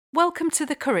Welcome to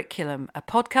The Curriculum, a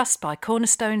podcast by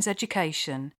Cornerstones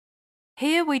Education.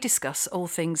 Here we discuss all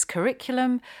things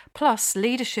curriculum, plus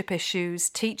leadership issues,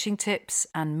 teaching tips,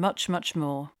 and much, much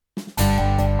more.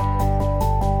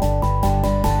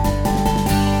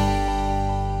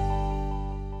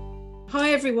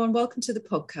 Hi everyone, welcome to the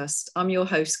podcast. I'm your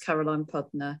host, Caroline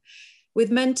Pudner.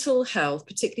 With mental health,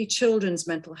 particularly children's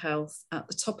mental health, at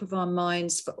the top of our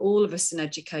minds for all of us in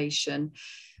education,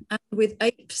 and with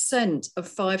 8% of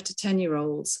 5 to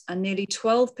 10-year-olds and nearly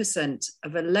 12%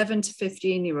 of 11 to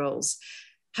 15-year-olds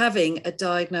having a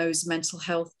diagnosed mental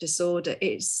health disorder,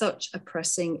 it's such a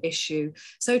pressing issue.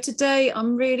 So today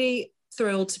I'm really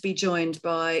thrilled to be joined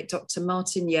by Dr.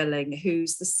 Martin Yelling,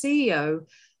 who's the CEO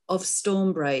of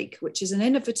Stormbreak, which is an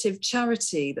innovative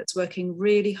charity that's working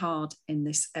really hard in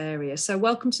this area. So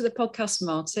welcome to the podcast,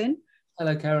 Martin.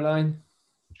 Hello, Caroline.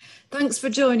 Thanks for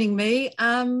joining me.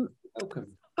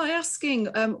 Welcome. By asking,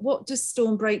 what does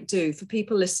Stormbreak do for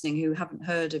people listening who haven't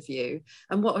heard of you,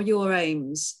 and what are your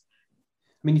aims?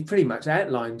 I mean, you've pretty much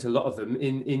outlined a lot of them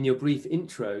in your brief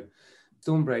intro.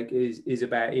 Stormbreak is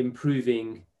about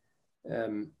improving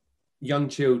young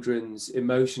children's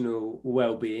emotional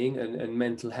well-being and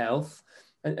mental health,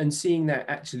 and seeing that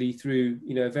actually through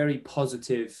a very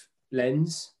positive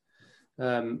lens.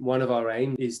 One of our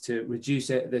aims is to reduce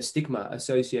the stigma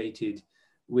associated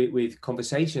with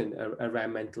conversation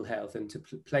around mental health, and to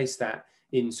place that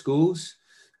in schools,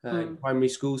 in primary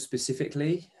schools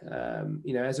specifically,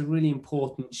 as a really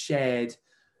important shared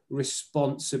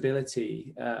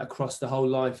responsibility across the whole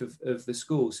life of the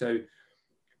school. So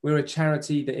we're a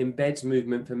charity that embeds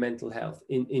movement for mental health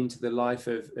into the life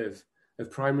of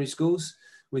primary schools,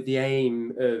 with the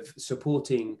aim of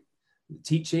supporting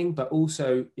teaching, but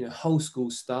also whole school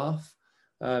staff,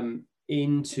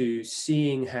 into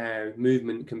seeing how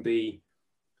movement can be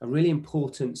a really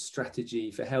important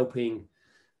strategy for helping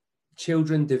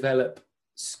children develop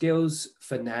skills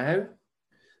for now,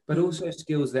 but also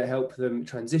skills that help them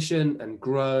transition and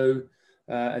grow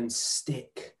and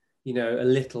stick, a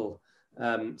little,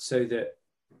 so that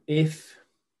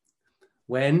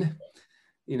when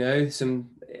some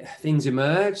things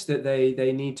emerge that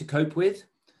they need to cope with,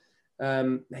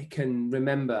 they can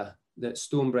remember that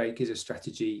Stormbreak is a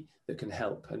strategy that can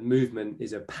help, and movement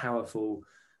is a powerful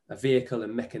vehicle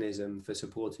and mechanism for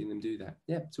supporting them do that.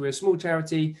 Yeah, so we're a small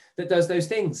charity that does those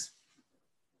things.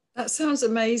 That sounds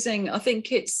amazing. I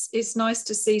think it's nice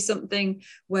to see something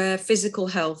where physical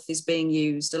health is being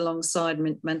used alongside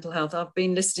mental health. I've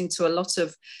been listening to a lot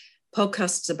of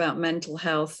podcasts about mental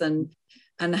health and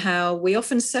how we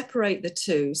often separate the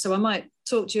two. So I might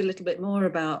talk to you a little bit more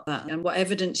about that and what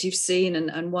evidence you've seen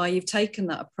and why you've taken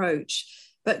that approach.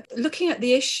 But looking at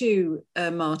the issue,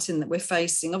 Martin, that we're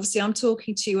facing, obviously I'm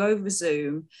talking to you over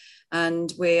Zoom,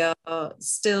 and we are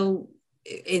still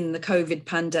in the COVID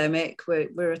pandemic.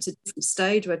 We're at a different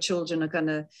stage where children are going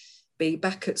to be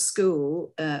back at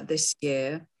school this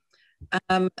year.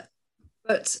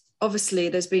 But obviously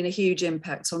there's been a huge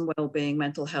impact on well-being,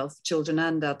 mental health, children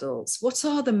and adults. What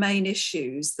are the main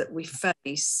issues that we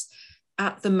face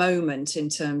at the moment in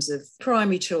terms of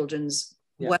primary children's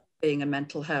well-being and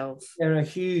mental health? There are a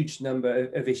huge number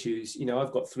of issues.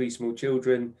 I've got 3 small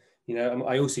children.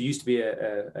 I also used to be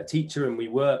a teacher, and we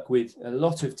work with a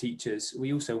lot of teachers.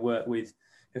 We also work with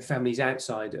families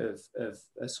outside of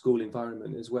a school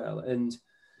environment as well. And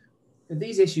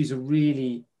these issues are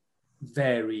really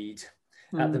varied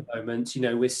at the moment.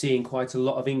 We're seeing quite a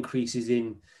lot of increases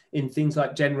in things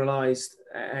like generalized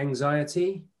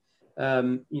anxiety.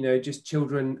 Just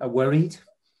children are worried.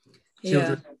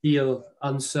 Children feel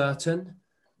uncertain.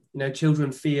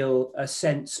 Children feel a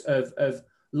sense of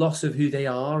loss of who they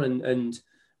are, and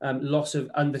loss of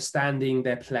understanding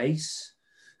their place.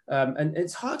 And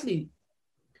it's hardly,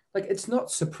 it's not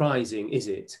surprising, is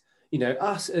it?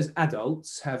 Us as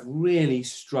adults have really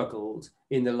struggled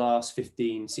in the last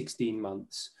 15, 16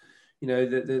 months.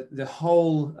 The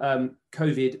whole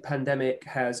COVID pandemic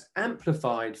has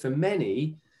amplified for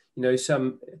many,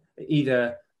 some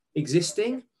either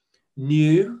existing,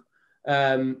 new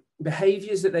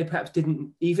behaviors that they perhaps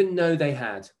didn't even know they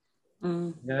had.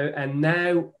 And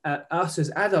now us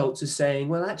as adults are saying,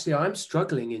 well, actually, I'm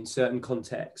struggling in certain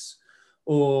contexts,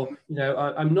 or,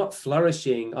 I'm not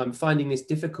flourishing. I'm finding this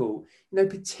difficult,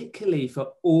 particularly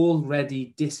for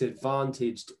already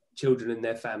disadvantaged children and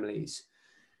their families.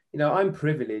 I'm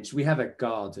privileged. We have a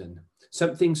garden,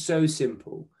 something so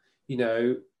simple,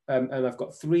 and I've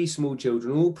got 3 small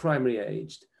children, all primary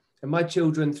aged. And my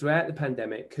children throughout the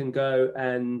pandemic can go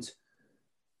and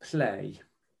play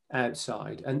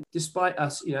outside. And despite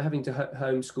us, having to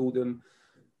homeschool them,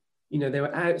 You know, they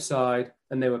were outside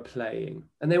and they were playing,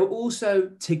 and they were also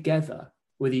together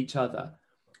with each other.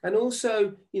 And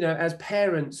also, you know, as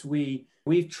parents,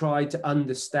 we've tried to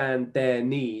understand their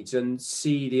needs and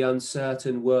see the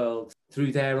uncertain world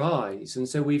through their eyes. And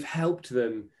so we've helped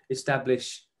them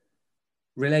establish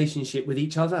relationship with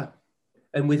each other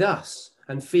and with us,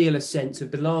 and feel a sense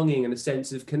of belonging and a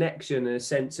sense of connection and a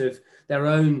sense of their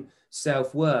own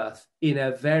self-worth in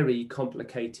a very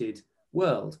complicated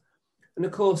world. And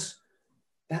of course,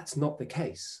 that's not the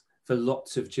case for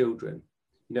lots of children.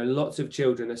 You know, lots of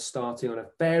children are starting on a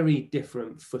very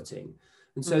different footing.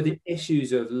 And so the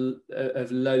issues of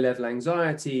low-level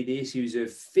anxiety, the issues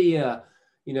of fear,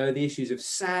 you know, the issues of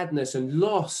sadness and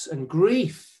loss and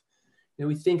grief. You know,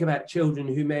 we think about children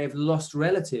who may have lost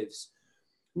relatives,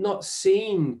 not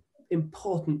seen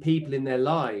important people in their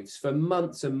lives for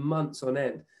months and months on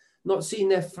end, not seen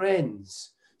their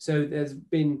friends. So there's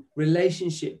been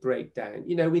relationship breakdown.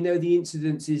 You know, we know the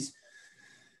incidences,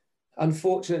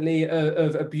 unfortunately,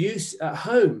 of abuse at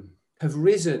home have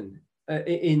risen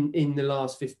in the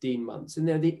last 15 months. And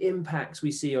the impacts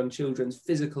we see on children's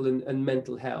physical and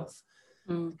mental health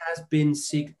has been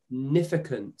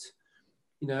significant.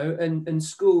 You know, and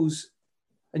schools,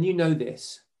 and you know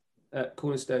this,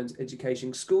 Cornerstone's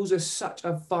education, schools are such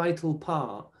a vital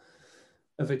part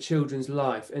of a children's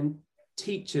life, and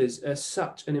teachers are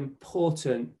such an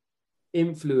important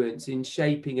influence in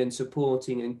shaping and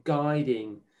supporting and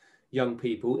guiding young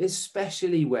people,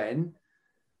 especially when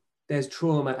there's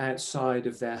trauma outside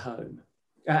of their home,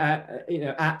 you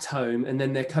know, at home, and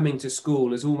then they're coming to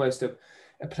school as almost a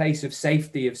place of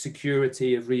safety, of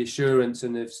security, of reassurance,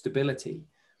 and of stability.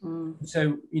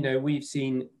 So, you know, we've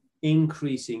seen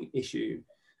increasing issue,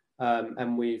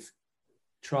 and we've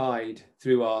tried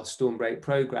through our Stormbreak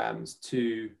programs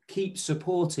to keep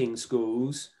supporting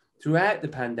schools throughout the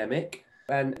pandemic.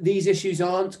 And these issues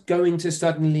aren't going to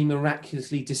suddenly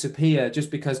miraculously disappear just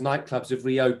because nightclubs have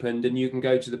reopened and you can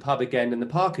go to the pub again and the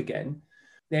park again.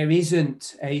 There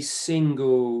isn't a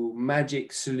single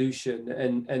magic solution,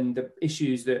 and the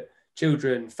issues that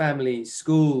children, families,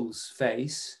 schools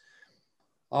face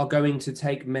are going to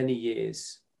take many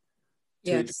years.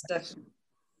 Yes,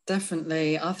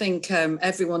 definitely. I think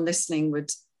everyone listening would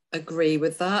agree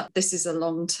with that. This is a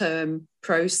long-term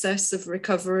process of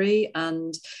recovery.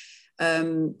 And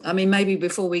I mean, maybe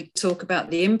before we talk about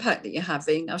the impact that you're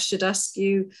having, I should ask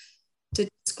you to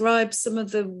describe some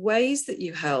of the ways that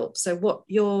you help. So what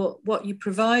you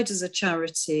provide as a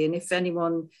charity, and if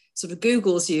anyone sort of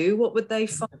Googles you, what would they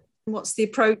find? What's the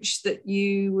approach that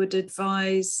you would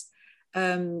advise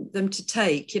them to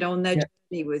take, you know, on their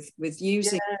journey with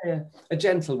using? A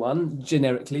gentle one,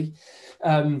 generically.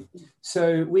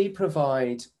 So we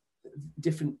provide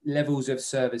different levels of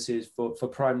services for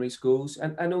primary schools,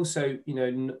 and also, you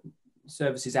know,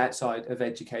 services outside of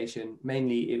education,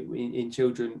 mainly in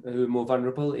children who are more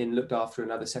vulnerable, in looked after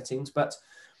in other settings. But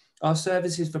our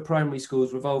services for primary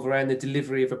schools revolve around the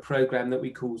delivery of a program that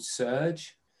we call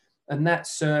Surge. And that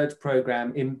Surge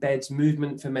program embeds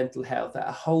movement for mental health at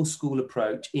a whole school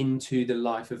approach into the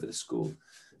life of the school,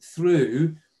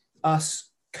 through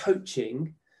us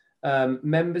coaching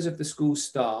members of the school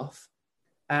staff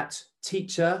at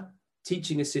teacher,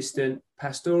 teaching assistant,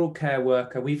 pastoral care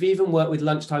worker. We've even worked with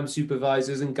lunchtime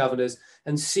supervisors and governors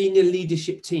and senior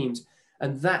leadership teams.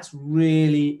 And that's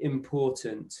really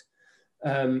important,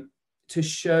 to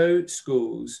show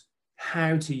schools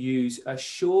how to use a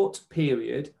short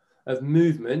period of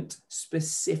movement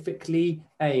specifically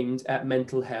aimed at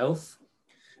mental health.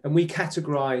 And we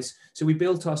categorize, so we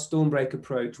built our Stormbreak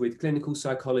approach with clinical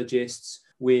psychologists,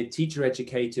 with teacher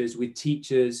educators, with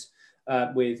teachers,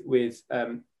 with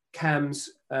CAMS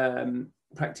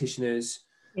practitioners,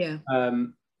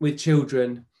 with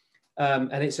children.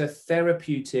 And it's a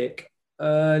therapeutic,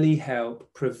 early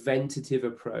help, preventative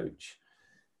approach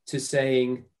to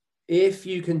saying, if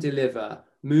you can deliver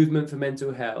movement for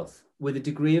mental health with a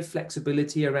degree of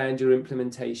flexibility around your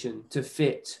implementation to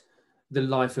fit the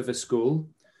life of a school.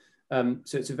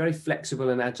 So it's a very flexible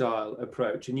and agile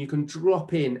approach, and you can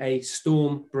drop in a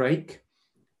storm break.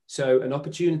 So an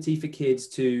opportunity for kids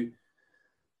to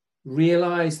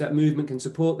realize that movement can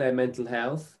support their mental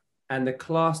health, and the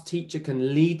class teacher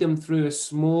can lead them through a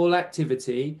small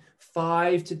activity,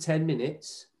 5 to 10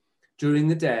 minutes during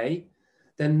the day.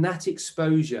 Then that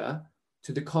exposure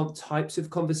to the types of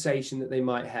conversation that they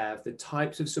might have, the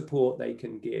types of support they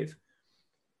can give,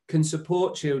 can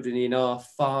support children in our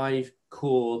 5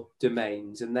 core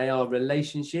domains. And they are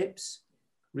relationships,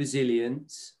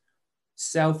 resilience,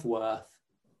 self-worth,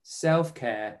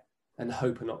 self-care, and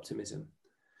hope and optimism.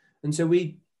 And so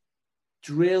we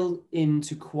drill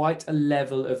into quite a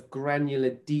level of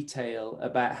granular detail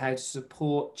about how to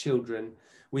support children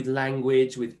with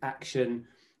language, with action,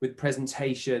 with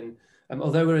presentation.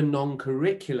 Although we're a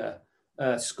non-curricular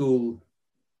school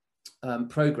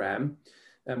program,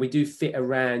 and we do fit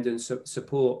around and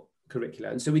support curricula.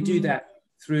 And so we do that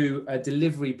through a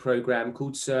delivery program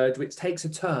called Surge, which takes a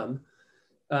term,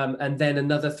 and then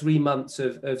another 3 months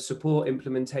of support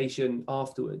implementation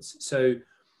afterwards. So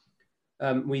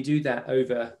we do that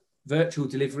over virtual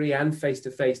delivery and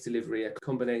face-to-face delivery, a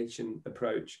combination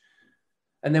approach.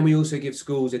 And then we also give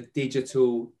schools a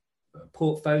digital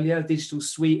portfolio, digital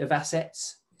suite of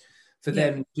assets for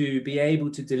them to be able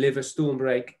to deliver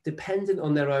Stormbreak dependent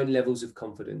on their own levels of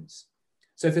confidence.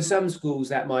 So for some schools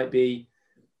that might be,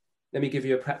 let me give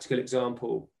you a practical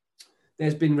example.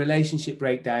 There's been relationship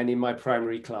breakdown in my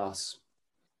primary class.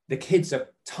 The kids are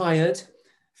tired,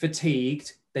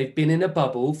 fatigued, they've been in a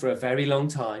bubble for a very long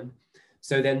time,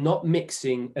 so they're not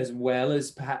mixing as well as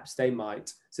perhaps they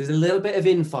might. So there's a little bit of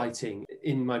infighting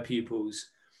in my pupils,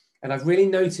 and I've really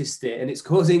noticed it, and it's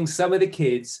causing some of the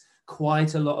kids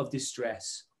quite a lot of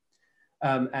distress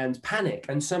and panic,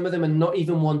 and some of them are not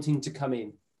even wanting to come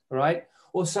in, all right?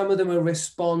 Or some of them are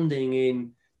responding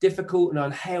in difficult and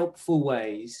unhelpful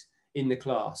ways in the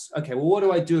class. Okay, well, what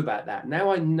do I do about that?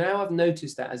 Now I've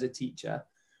noticed that as a teacher,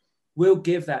 we'll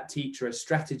give that teacher a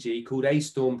strategy called a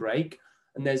Stormbreak,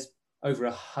 and there's over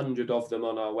 100 of them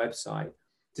on our website,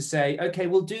 to say, okay,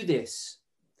 we'll do this.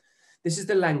 This is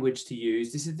the language to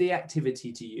use. This is the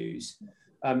activity to use.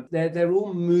 They're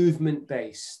all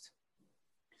movement-based.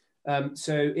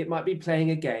 So it might be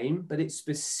playing a game, but it's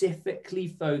specifically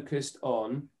focused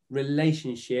on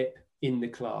relationship in the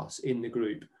class, in the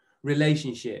group.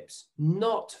 Relationships,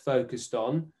 not focused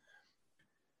on,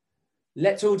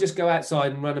 let's all just go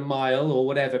outside and run a mile or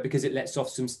whatever because it lets off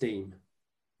some steam.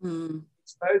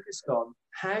 It's focused on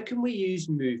how can we use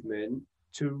movement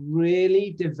to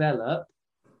really develop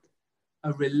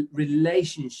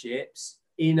relationships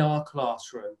in our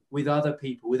classroom with other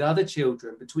people, with other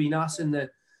children, between us and the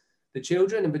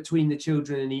children, and between the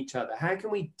children and each other. How can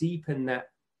we deepen that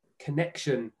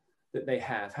connection that they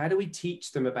have? How do we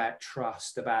teach them about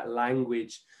trust, about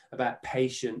language, about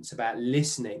patience, about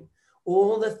listening?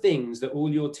 All the things that all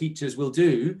your teachers will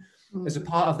do as a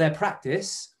part of their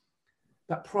practice,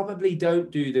 but probably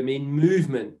don't do them in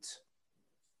movement.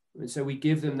 And so we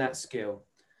give them that skill.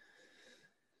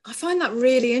 I find that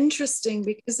really interesting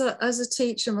because as a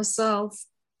teacher myself,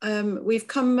 we've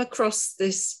come across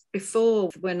this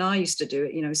before when I used to do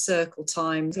it, circle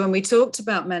times. When we talked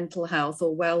about mental health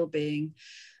or well-being,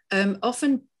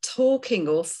 often talking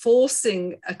or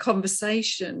forcing a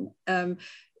conversation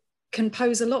can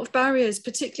pose a lot of barriers,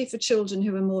 particularly for children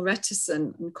who are more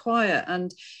reticent and quiet.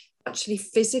 And actually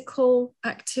physical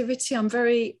activity, I'm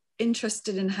very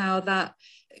interested in how that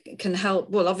can help.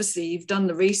 Well, obviously you've done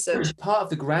the research. Part of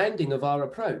the grounding of our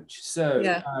approach. So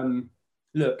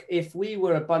look, if we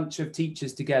were a bunch of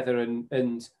teachers together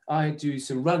and I do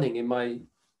some running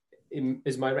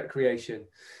as my recreation,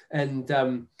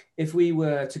 and if we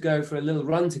were to go for a little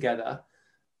run together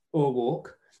or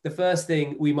walk, the first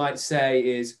thing we might say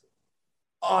is,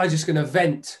 I'm just going to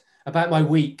vent about my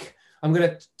week. I'm going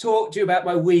to talk to you about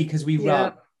my week as we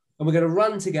run. And we're going to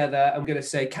run together. I'm going to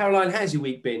say, Caroline, how's your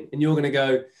week been? And you're going to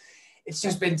go, it's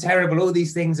just been terrible. All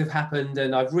these things have happened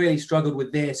and I've really struggled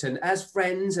with this. And as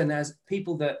friends and as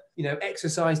people that,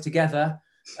 exercise together,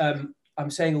 I'm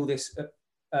saying all this,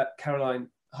 Caroline,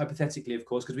 hypothetically, of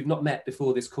course, because we've not met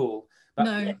before this call. But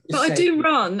I do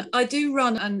run.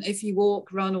 And if you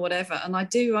walk, run or whatever. And I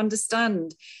do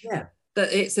understand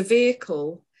that it's a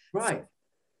vehicle. Right.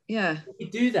 Yeah. We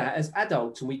do that as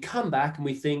adults and we come back and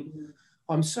we think,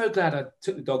 I'm so glad I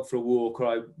took the dog for a walk, or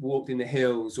I walked in the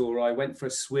hills, or I went for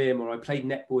a swim, or I played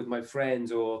netball with my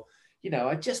friends, or,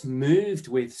 I just moved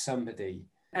with somebody.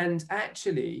 And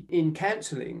actually in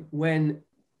counselling, when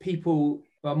people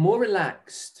are more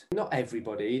relaxed, not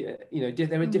everybody,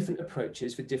 there are different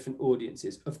approaches for different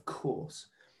audiences, of course,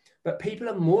 but people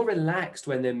are more relaxed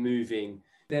when they're moving.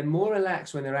 They're more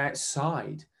relaxed when they're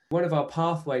outside. One of our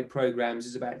pathway programs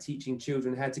is about teaching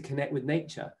children how to connect with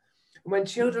nature. And when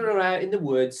children are out in the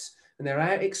woods and they're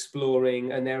out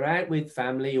exploring and they're out with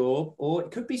family or it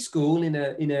could be school in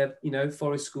a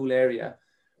forest school area,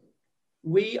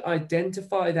 we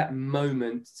identify that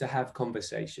moment to have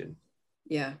conversation.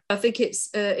 Yeah, I think it's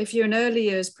if you're an early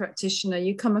years practitioner,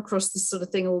 you come across this sort of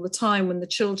thing all the time when the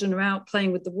children are out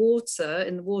playing with the water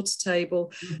in the water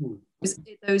table.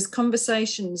 Those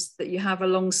conversations that you have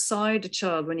alongside a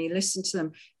child when you listen to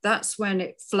them, that's when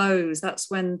it flows. That's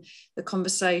when the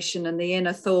conversation and the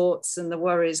inner thoughts and the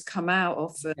worries come out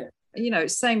often.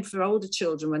 Same for older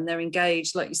children when they're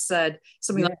engaged, like you said,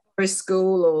 something Yeah. like forest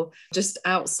school or just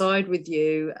outside with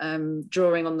you,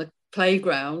 drawing on the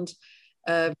playground,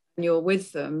 when you're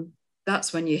with them.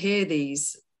 That's when you hear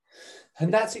these.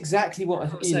 And that's exactly what,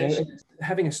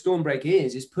 having a Stormbreak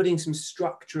is putting some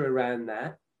structure around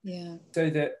that. Yeah. So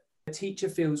that a teacher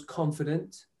feels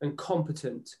confident and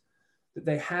competent, that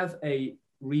they have a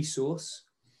resource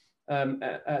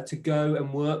to go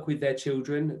and work with their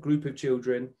children, a group of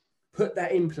children, put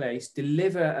that in place,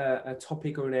 deliver a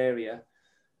topic or an area,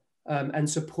 and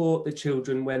support the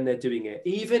children when they're doing it.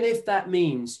 Even if that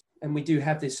means, and we do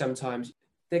have this sometimes,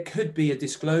 there could be a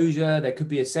disclosure, there could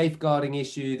be a safeguarding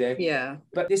issue there. Yeah.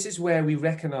 But this is where we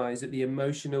recognize that the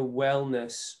emotional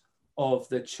wellness of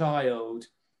the child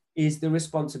is the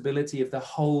responsibility of the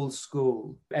whole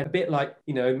school. And a bit like,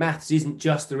 maths isn't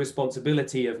just the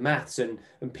responsibility of maths, and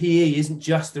PE isn't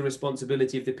just the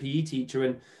responsibility of the PE teacher,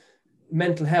 and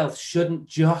mental health shouldn't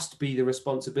just be the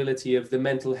responsibility of the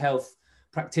mental health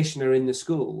practitioner in the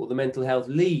school or the mental health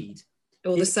lead.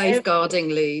 Or the safeguarding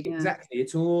lead. Exactly.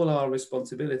 It's all our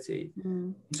responsibility.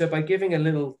 Mm. So by giving a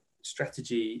little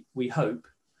strategy, we hope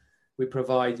we're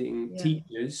providing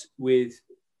teachers with,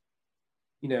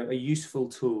 a useful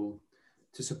tool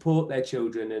to support their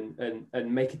children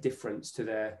and make a difference to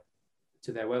their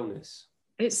wellness.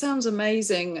 It sounds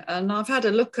amazing. And I've had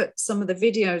a look at some of the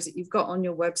videos that you've got on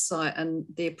your website and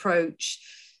the approach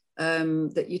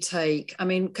that you take. I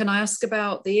mean, can I ask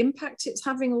about the impact it's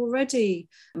having already,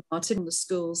 Martin, on the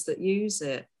schools that use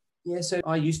it? Yeah, so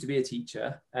I used to be a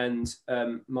teacher, and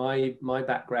my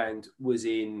background was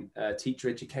in teacher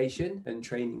education and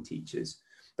training teachers,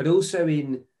 but also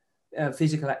in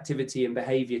physical activity and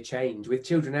behaviour change with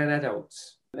children and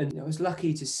adults. And I was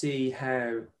lucky to see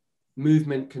how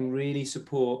movement can really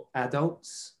support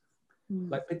adults,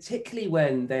 like particularly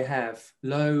when they have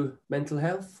low mental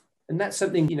health. And that's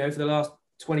something, for the last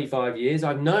 25 years,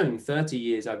 30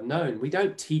 years, I've known. We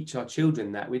don't teach our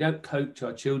children that. We don't coach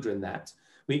our children that.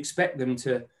 We expect them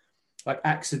to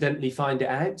accidentally find it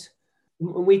out.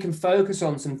 And we can focus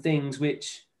on some things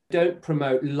which don't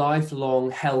promote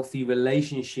lifelong healthy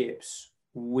relationships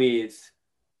with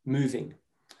moving.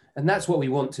 And that's what we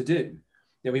want to do.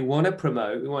 We want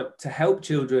to help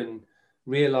children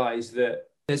realize that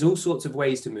there's all sorts of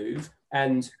ways to move,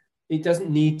 and it doesn't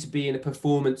need to be in a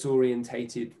performance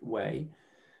orientated way.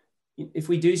 If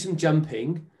we do some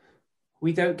jumping,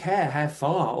 we don't care how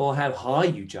far or how high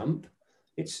you jump.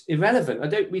 It's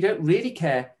irrelevant. We don't really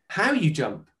care how you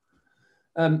jump.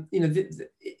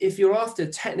 If you're after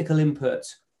technical input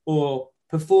or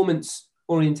performance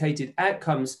orientated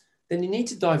outcomes, then you need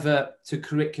to divert to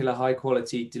curricular high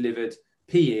quality delivered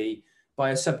PE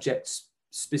by a subject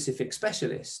specific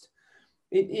specialist.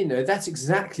 That's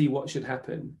exactly what should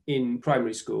happen in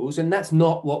primary schools, and that's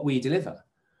not what we deliver.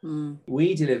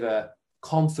 We deliver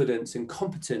confidence and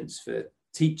competence for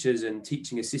teachers and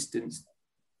teaching assistants,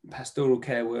 pastoral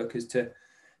care workers to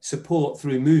support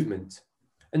through movement.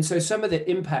 And so some of the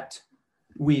impact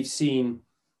we've seen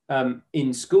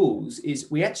in schools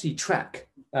is we actually track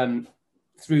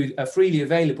through a freely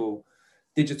available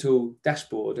digital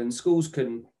dashboard, and schools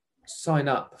can sign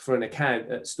up for an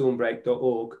account at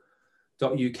stormbreak.org.uk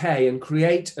and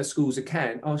create a school's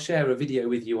account. I'll share a video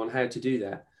with you on how to do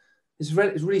that. It's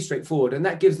really straightforward, and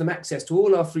that gives them access to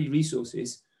all our free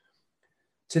resources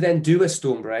to then do a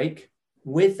Stormbreak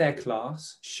with their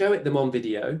class, show it them on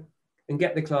video, and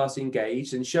get the class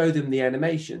engaged and show them the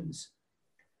animations.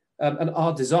 And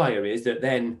our desire is that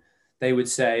then they would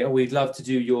say, we'd love to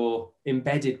do your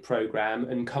embedded program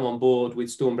and come on board with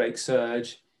Stormbreak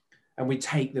Surge. And we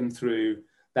take them through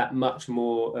that much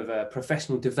more of a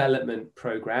professional development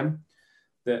program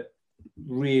that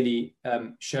really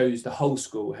shows the whole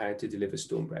school how to deliver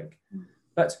Stormbreak.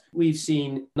 But we've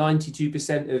seen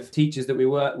 92% of teachers that we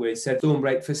work with said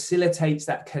Stormbreak facilitates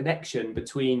that connection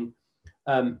between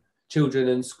children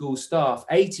and school staff.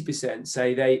 80%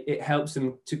 say it helps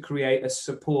them to create a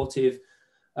supportive,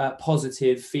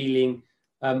 positive feeling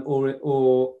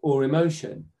or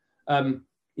emotion.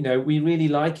 We really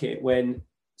like it when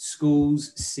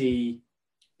schools see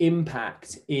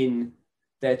impact in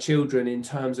their children in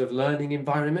terms of learning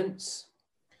environments.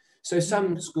 So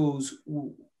some schools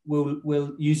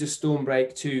will use a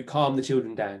Stormbreak to calm the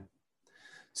children down.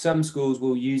 Some schools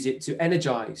will use it to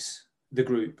energize the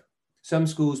group. Some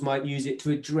schools might use it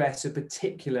to address a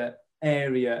particular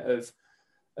area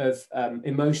of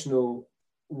emotional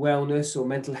wellness or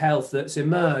mental health that's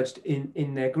emerged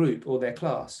in their group or their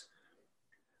class.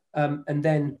 And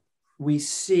then we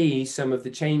see some of the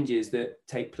changes that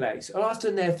take place.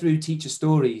 Often they're through teacher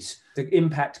stories. The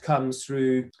impact comes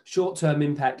through short-term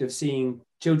impact of seeing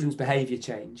children's behaviour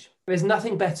change. There's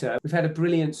nothing better. We've had a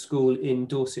brilliant school in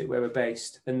Dorset where we're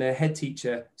based, and their head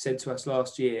teacher said to us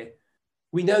last year,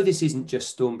 we know this isn't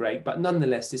just Stormbreak, but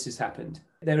nonetheless, this has happened.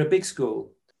 They're a big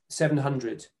school,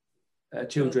 700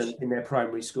 children in their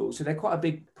primary school. So they're quite a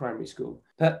big primary school.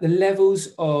 But the levels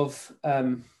of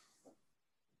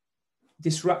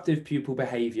disruptive pupil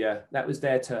behaviour, that was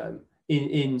their term,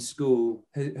 in school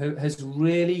has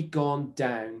really gone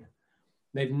down.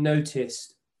 They've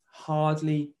noticed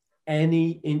hardly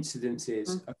any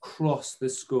incidences across the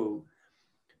school.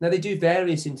 Now, they do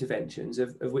various interventions,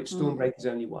 of which Stormbreak is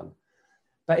only one.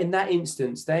 But in that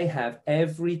instance, they have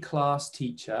every class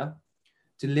teacher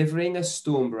delivering a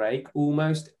Stormbreak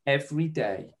almost every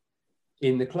day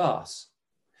in the class.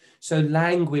 So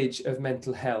language of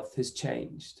mental health has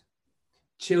changed.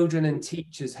 Children and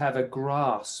teachers have a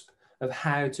grasp of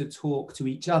how to talk to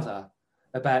each other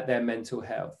about their mental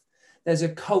health. There's a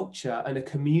culture and a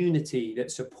community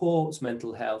that supports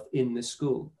mental health in the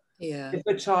school. Yeah. If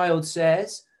a child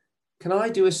says, can I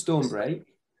do a Stormbreak?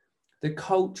 The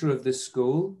culture of the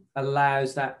school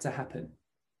allows that to happen.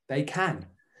 They can.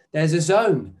 There's a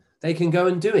zone. They can go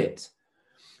and do it.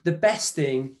 The best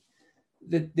thing,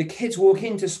 the kids walk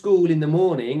into school in the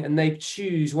morning and they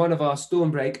choose one of our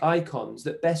Stormbreak icons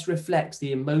that best reflects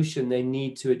the emotion they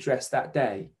need to address that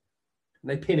day.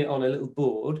 And they pin it on a little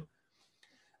board.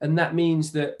 And that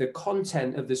means that the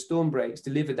content of the Stormbreaks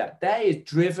delivered that day is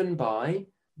driven by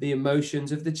the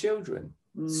emotions of the children.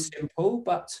 Simple,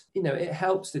 but it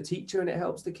helps the teacher and it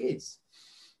helps the kids.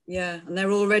 Yeah, and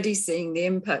they're already seeing the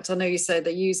impact. I know you say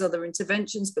they use other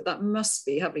interventions, but that must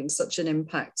be having such an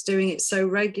impact, doing it so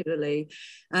regularly.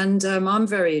 And I'm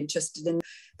very interested in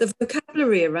the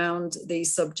vocabulary around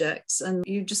these subjects. And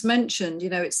you just mentioned,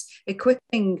 it's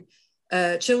equipping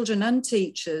children and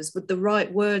teachers with the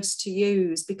right words to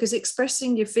use, because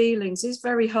expressing your feelings is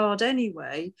very hard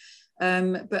anyway.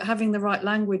 But having the right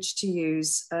language to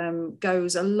use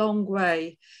goes a long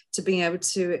way to being able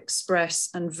to express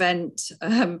and vent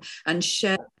and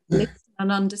share, listen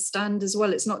and understand as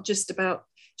well. It's not just about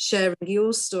sharing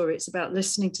your story, it's about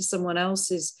listening to someone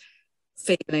else's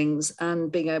feelings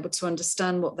and being able to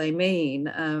understand what they mean,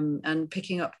 and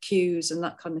picking up cues and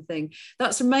that kind of thing.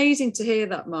 That's amazing to hear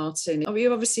that, Martin.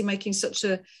 You're obviously making such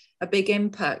a big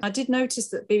impact. I did notice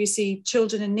that BBC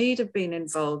Children in Need have been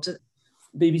involved.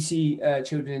 BBC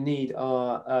Children in Need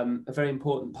are a very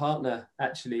important partner,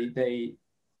 actually. They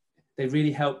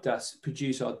really helped us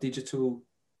produce our digital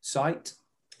site.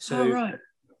 So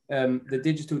the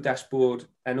digital dashboard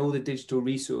and all the digital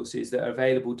resources that are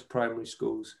available to primary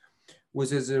schools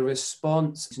was as a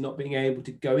response to not being able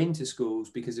to go into schools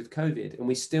because of COVID. And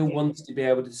we still wanted to be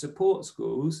able to support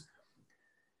schools.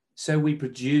 So we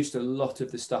produced a lot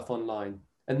of the stuff online.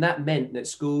 And that meant that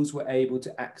schools were able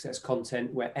to access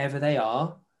content wherever they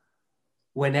are,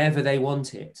 whenever they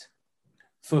want it,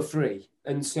 for free.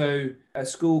 And so a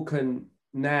school can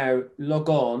now log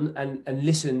on and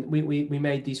listen. We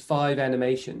made these 5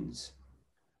 animations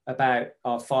about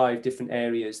our 5 different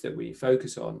areas that we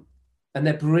focus on. And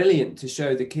they're brilliant to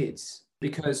show the kids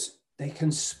because they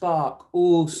can spark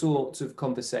all sorts of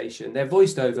conversation. They're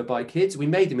voiced over by kids. We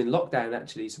made them in lockdown,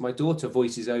 actually. So my daughter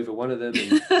voices over one of them.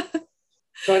 And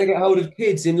trying to get hold of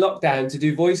kids in lockdown to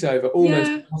do voiceover, almost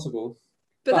impossible.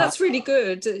 But that's really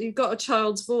good. You've got a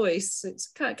child's voice. It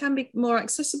can be more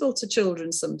accessible to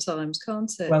children sometimes,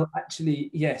 can't it? Well,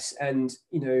 actually, yes. And,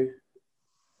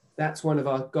 that's one of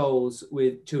our goals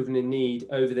with Children in Need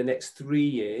over the next 3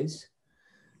 years,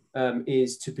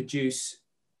 is to produce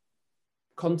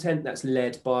content that's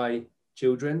led by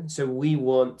children. So we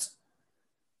want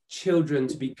children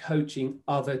to be coaching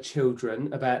other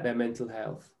children about their mental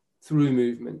health through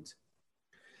movement.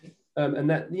 And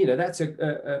that, that's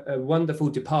a wonderful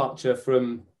departure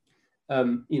from,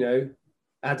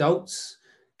 adults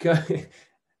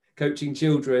coaching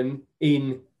children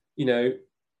in,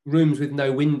 rooms with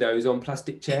no windows on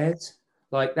plastic chairs.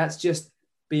 Like, that's just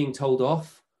being told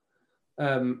off.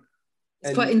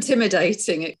 It's quite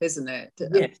intimidating, isn't it?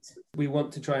 Yes. We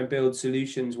want to try and build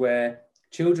solutions where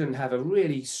children have a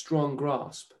really strong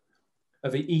grasp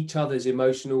of each other's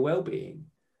emotional well-being.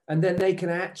 And then they can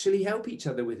actually help each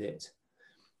other with it.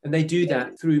 And they do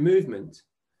that through movement.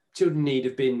 Children in Need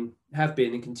have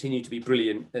been and continue to be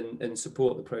brilliant and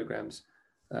support the programmes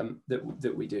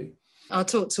that we do. I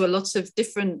talk to a lot of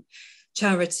different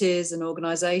charities and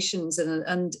organisations,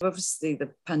 and obviously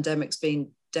the pandemic's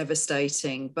been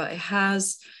devastating, but it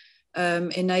has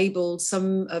enabled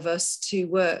some of us to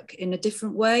work in a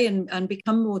different way and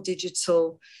become more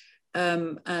digital,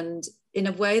 and in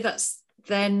a way that's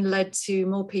then led to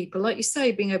more people, like you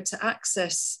say, being able to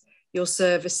access your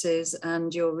services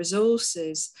and your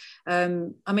resources.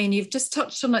 I mean, you've just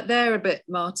touched on it there a bit,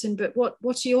 Martin, but what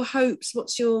are your hopes?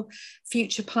 What's your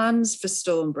future plans for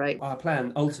Stormbreak? Our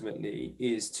plan ultimately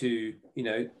is to,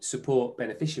 support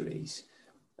beneficiaries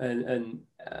and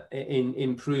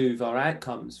improve our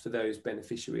outcomes for those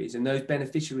beneficiaries. And those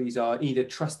beneficiaries are either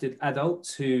trusted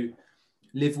adults who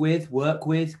live with, work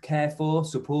with, care for,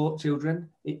 support children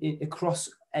across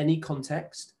any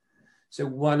context. So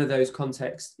one of those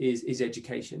contexts is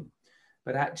education.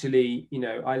 But actually,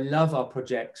 I love our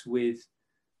projects with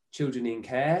children in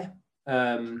care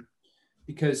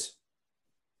because,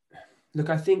 look,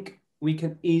 I think we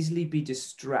can easily be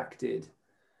distracted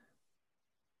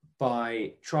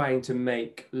by trying to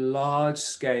make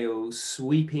large-scale,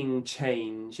 sweeping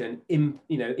change and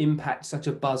impact, such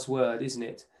a buzzword, isn't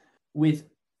it?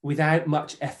 Without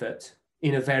much effort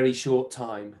in a very short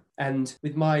time. And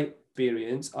with my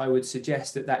experience, I would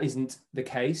suggest that isn't the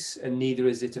case, and neither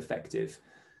is it effective.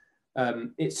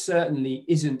 It certainly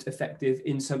isn't effective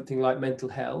in something like mental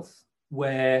health,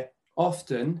 where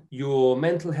often your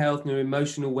mental health and your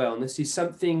emotional wellness is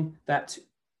something that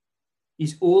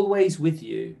is always with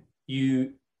you.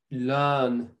 You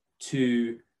learn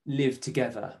to live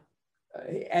together.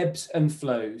 It ebbs and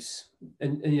flows.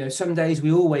 And some days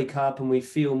we all wake up and we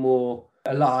feel more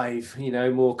alive,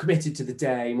 more committed to the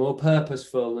day, more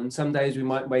purposeful. And some days we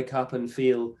might wake up and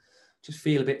feel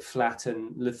a bit flat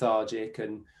and lethargic.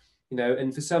 And,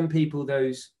 and for some people,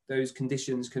 those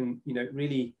conditions can,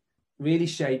 really, really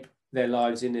shape their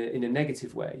lives in a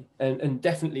negative way. And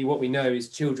definitely what we know is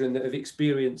children that have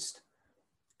experienced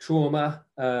trauma,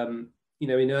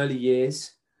 in early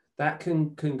years, that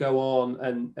can go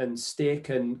on and stick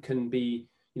and can be,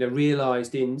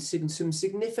 realized in some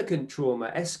significant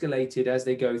trauma, escalated as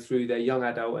they go through their young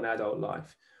adult and adult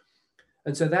life.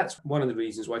 And so that's one of the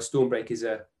reasons why Stormbreak is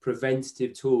a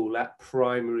preventative tool at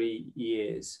primary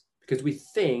years, because we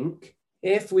think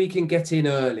if we can get in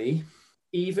early,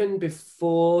 even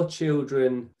before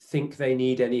children think they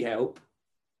need any help,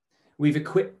 we've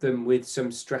equipped them with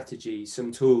some strategies,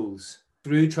 some tools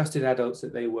through trusted adults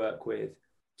that they work with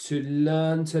to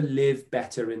learn to live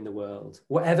better in the world,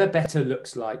 whatever better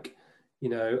looks like.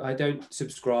 I don't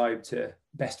subscribe to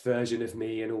best version of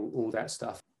me and all that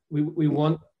stuff. We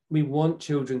want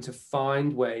children to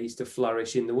find ways to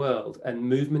flourish in the world, and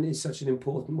movement is such an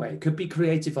important way. It could be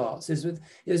creative arts.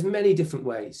 There's many different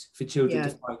ways for children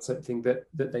to find something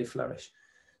that they flourish.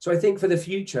 So I think for the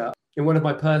future, and one of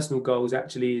my personal goals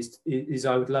actually is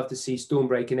I would love to see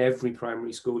Stormbreak in every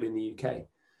primary school in the UK.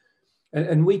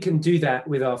 And we can do that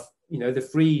with our, the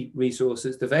free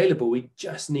resources available. We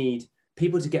just need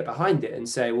people to get behind it and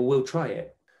say, well, we'll try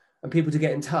it. And people to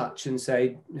get in touch and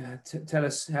say, tell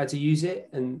us how to use it,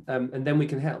 and then we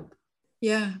can help.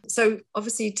 Yeah. So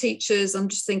obviously teachers, I'm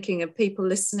just thinking of people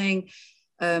listening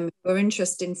who are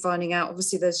interested in finding out.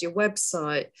 Obviously there's your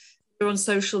website. You're on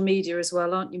social media as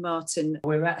well, aren't you, Martin?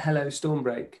 We're at Hello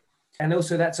Stormbreak. And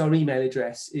also that's our email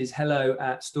address is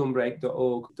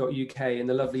hello@stormbreak.org.uk, and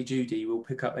the lovely Judy will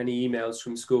pick up any emails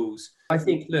from schools. I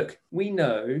think, look, we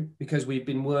know, because we've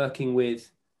been working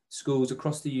with schools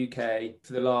across the UK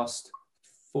for the last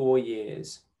 4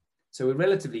 years. So we're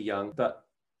relatively young, but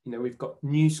we've got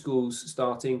new schools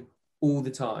starting all the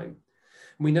time.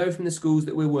 And we know from the schools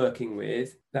that we're working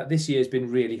with that this year has been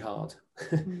really hard.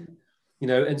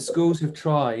 And schools have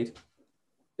tried,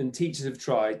 and teachers have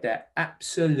tried their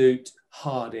absolute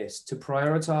hardest to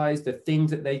prioritize the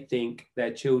things that they think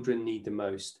their children need the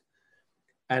most.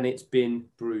 And it's been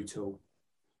brutal.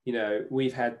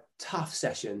 We've had tough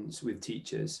sessions with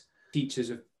teachers. Teachers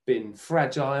have been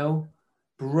fragile,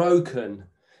 broken,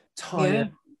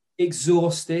 tired,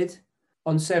 exhausted.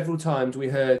 On several times we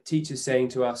heard teachers saying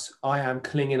to us, I am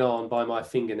clinging on by my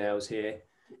fingernails here.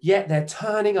 Yet they're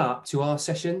turning up to our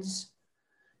sessions,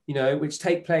 which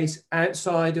take place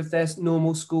outside of their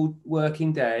normal school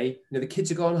working day. The kids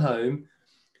have gone home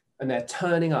and they're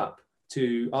turning up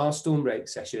to our Stormbreak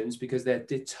sessions because they're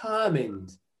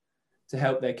determined to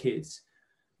help their kids.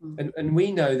 And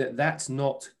we know that that's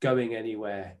not going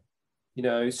anywhere.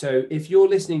 So if you're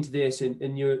listening to this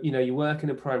and you work in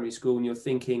a primary school and you're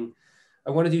thinking,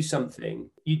 I want to do something,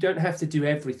 you don't have to do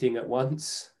everything at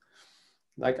once.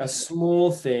 Like a small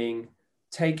thing,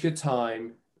 take your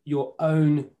time, your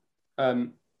own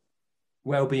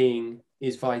well-being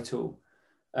is vital.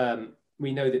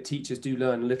 We know that teachers do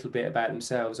learn a little bit about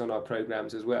themselves on our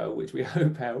programs as well, which we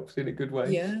hope helps in a good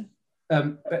way.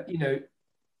 But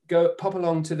go pop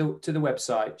along to the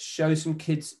website, show some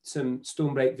kids some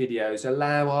Stormbreak videos,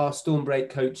 allow our Stormbreak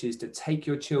coaches to take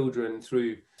your children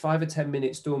through 5 or 10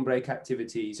 minute Stormbreak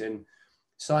activities and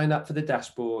sign up for the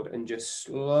dashboard and just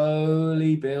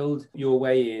slowly build your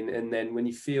way in. And then when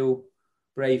you feel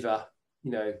braver,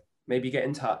 maybe get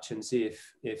in touch and see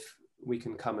if we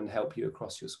can come and help you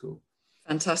across your school.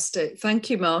 Fantastic. Thank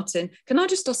you, Martin. Can I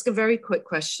just ask a very quick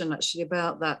question actually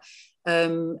about that?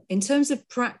 In terms of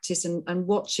practice and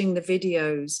watching the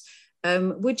videos,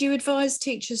 would you advise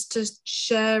teachers to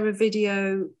share a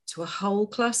video to a whole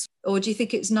class? Or do you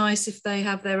think it's nice if they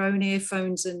have their own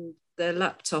earphones and their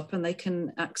laptop and they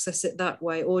can access it that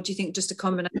way? Or do you think just a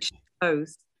combination of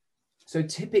both? So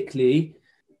typically,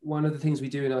 one of the things we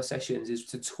do in our sessions is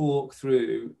to talk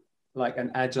through like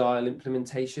an agile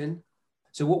implementation.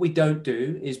 So what we don't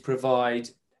do is provide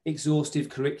exhaustive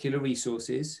curricular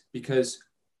resources, because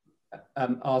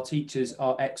our teachers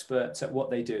are experts at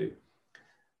what they do.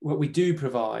 What we do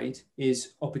provide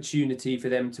is opportunity for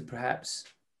them to perhaps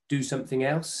do something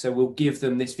else. So we'll give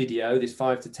them this video, this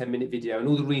 5 to 10 minute video, and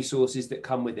all the resources that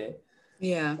come with it.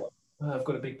 Yeah. Oh, I've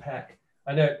got a big pack.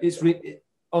 I know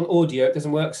on audio, it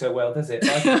doesn't work so well, does it?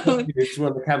 I can to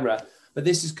run the camera. But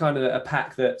this is kind of a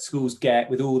pack that schools get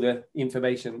with all the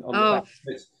information on the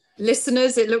back.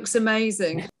 Listeners, it looks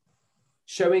amazing.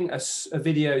 Showing a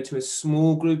video to a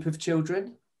small group of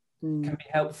children can be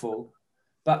helpful,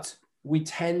 but we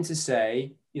tend to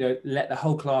say, let the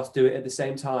whole class do it at the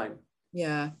same time.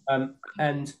 Yeah.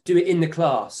 And do it in the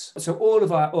class. So all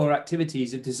of our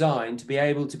activities are designed to be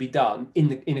able to be done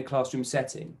in a classroom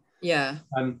setting. Yeah.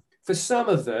 For some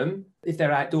of them, if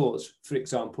they're outdoors, for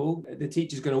example, the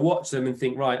teacher's going to watch them and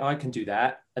think, right, I can do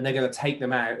that. And they're going to take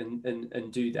them out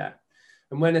and do that.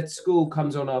 And when a school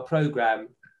comes on our program,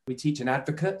 we teach an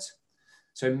advocate.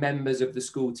 So members of the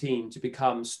school team to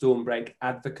become Stormbreak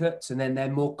advocates, and then they're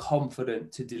more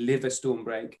confident to deliver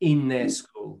Stormbreak in their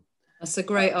school. That's a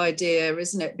great idea,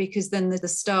 isn't it? Because then the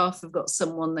staff have got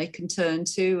someone they can turn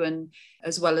to, and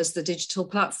as well as the digital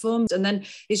platforms. And then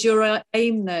is your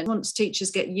aim then, once teachers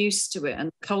get used to it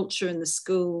and culture in the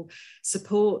school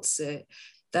supports it,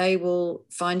 they will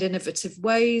find innovative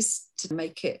ways to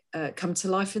make it come to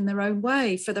life in their own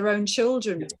way for their own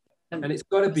children. And it's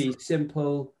got to be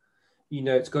simple,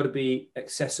 it's got to be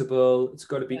accessible, it's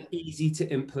got to be easy to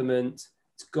implement,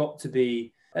 it's got to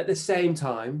be, at the same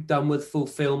time, done with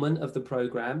fulfillment of the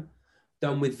program,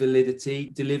 done with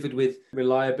validity, delivered with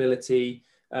reliability,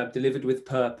 delivered with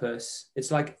purpose.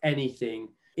 It's like anything.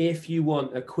 If you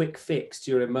want a quick fix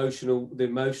to the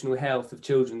emotional health of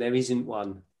children, there isn't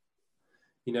one.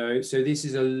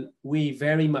 So we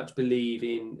very much believe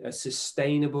in a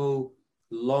sustainable,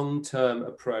 long-term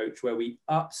approach where we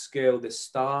upskill the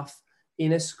staff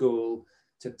in a school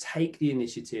to take the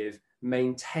initiative,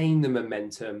 maintain the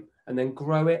momentum, and then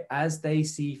grow it as they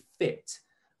see fit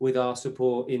with our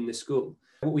support in the school.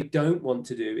 What we don't want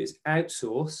to do is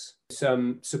outsource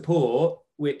some support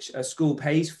which a school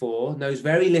pays for, knows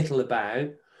very little about.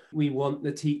 We want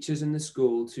the teachers in the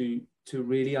school to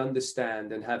really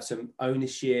understand and have some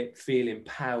ownership, feel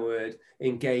empowered,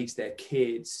 engage their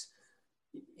kids.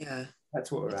 Yeah.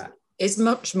 That's what we're at. It's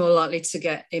much more likely to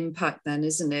get impact then,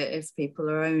 isn't it, if people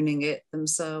are owning it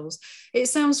themselves. It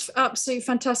sounds absolutely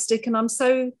fantastic, and I'm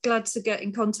so glad to get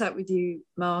in contact with you,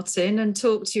 Martin, and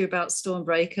talk to you about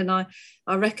Stormbreak. And I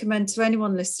recommend to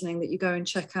anyone listening that you go and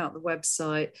check out the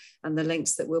website and the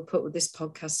links that we'll put with this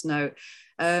podcast note.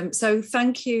 So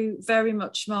thank you very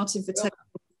much, Martin, for taking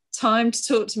time to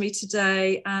talk to me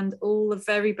today, and all the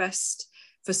very best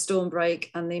for Stormbreak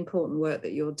and the important work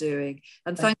that you're doing.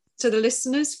 And thanks to the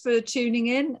listeners for tuning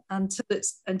in.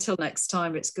 Until next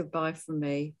time, it's goodbye from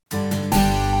me.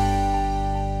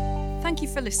 Thank you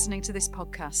for listening to this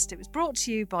podcast. It was brought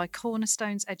to you by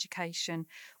Cornerstones Education.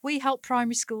 We help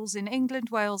primary schools in England,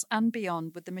 Wales and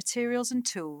beyond with the materials and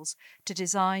tools to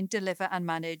design, deliver and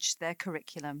manage their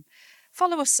curriculum.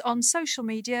 Follow us on social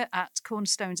media at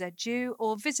Cornerstones Edu,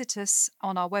 or visit us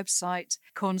on our website,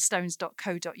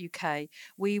 cornerstones.co.uk.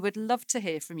 We would love to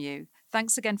hear from you.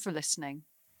 Thanks again for listening.